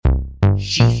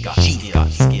She's got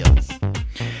skills.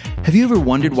 Have you ever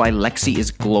wondered why Lexi is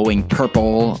glowing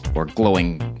purple or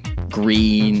glowing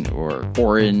green or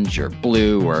orange or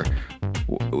blue or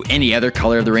any other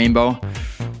color of the rainbow?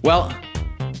 Well,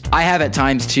 I have at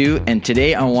times too, and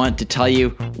today I want to tell you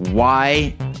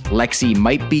why Lexi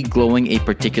might be glowing a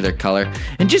particular color,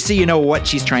 and just so you know what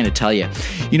she's trying to tell you.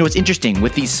 You know, it's interesting,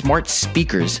 with these smart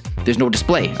speakers, there's no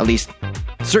display. At least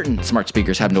certain smart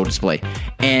speakers have no display.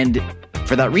 And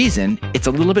for that reason, it's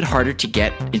a little bit harder to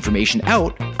get information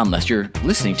out unless you're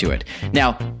listening to it.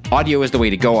 Now, audio is the way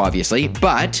to go, obviously,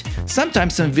 but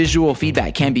sometimes some visual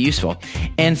feedback can be useful.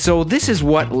 And so this is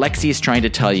what Lexi is trying to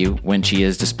tell you when she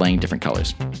is displaying different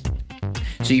colors.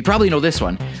 So you probably know this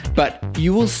one, but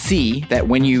you will see that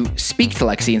when you speak to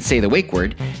Lexi and say the wake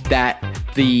word, that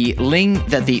the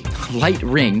light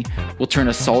ring will turn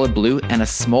a solid blue and a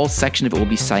small section of it will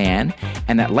be cyan,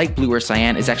 and that light blue or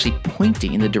cyan is actually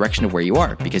pointing in the direction of where you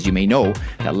are, because you may know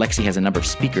that Lexi has a number of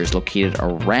speakers located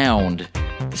around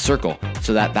the circle,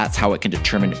 so that's how it can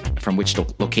determine from which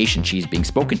location she's being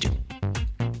spoken to.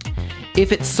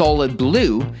 If it's solid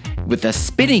blue with a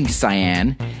spinning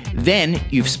cyan, then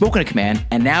you've spoken a command,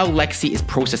 and now Lexi is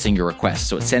processing your request.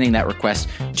 So it's sending that request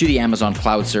to the Amazon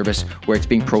Cloud Service, where it's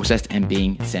being processed and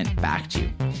being sent back to you.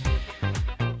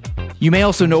 You may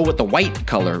also know what the white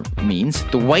color means.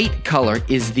 The white color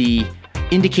is the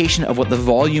indication of what the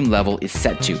volume level is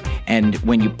set to. And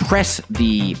when you press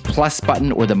the plus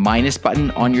button or the minus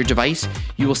button on your device,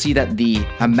 you will see that the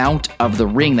amount of the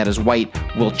ring that is white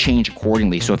will change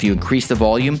accordingly. So if you increase the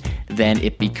volume, then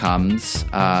it becomes,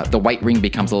 the white ring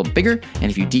becomes a little bigger.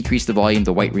 And if you decrease the volume,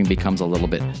 the white ring becomes a little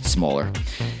bit smaller.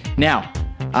 Now,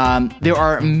 there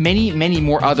are many, many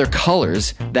more other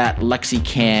colors that Lexi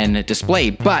can display.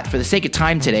 But for the sake of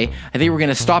time today, I think we're going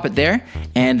to stop it there.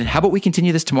 And how about we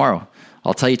continue this tomorrow?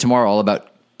 I'll tell you tomorrow all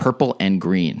about purple and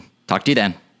green. Talk to you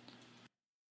then.